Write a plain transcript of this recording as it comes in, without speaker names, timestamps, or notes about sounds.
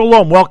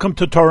Shalom, welcome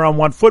to Torah on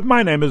One Foot.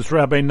 My name is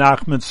Rabbi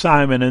Nachman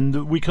Simon,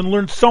 and we can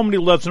learn so many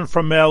lessons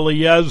from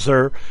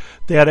Eliezer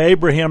that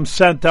Abraham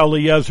sent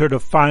Eliezer to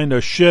find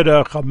a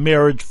shidduch, a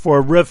marriage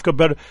for Rivka,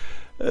 but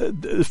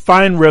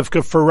find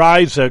Rivka for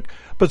Isaac.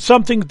 But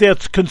something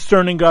that's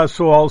concerning us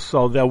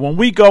also, that when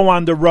we go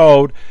on the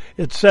road,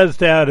 it says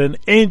that an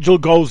angel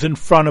goes in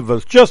front of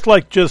us, just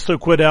like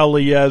with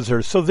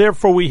Eliezer. So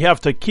therefore we have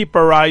to keep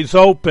our eyes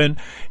open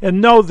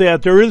and know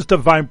that there is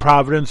divine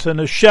providence and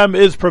Hashem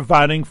is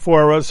providing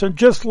for us. And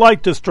just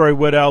like the story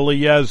with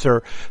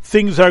Eliezer,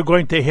 things are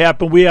going to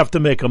happen. We have to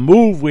make a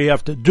move. We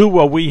have to do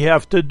what we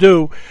have to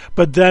do.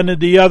 But then on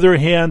the other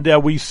hand,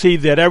 that we see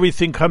that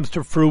everything comes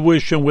to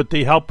fruition with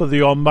the help of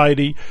the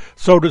Almighty,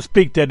 so to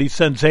speak, that He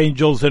sends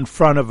angels in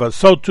front of us.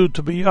 So too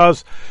to be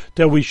us,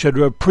 that we should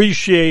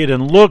appreciate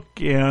and look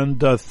and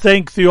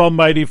thank the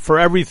Almighty for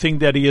everything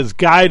that He has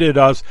guided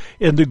us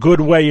in the good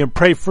way, and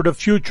pray for the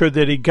future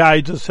that He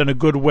guides us in a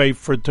good way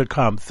for it to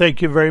come.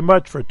 Thank you very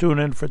much for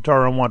tuning in for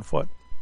Torah on One Foot.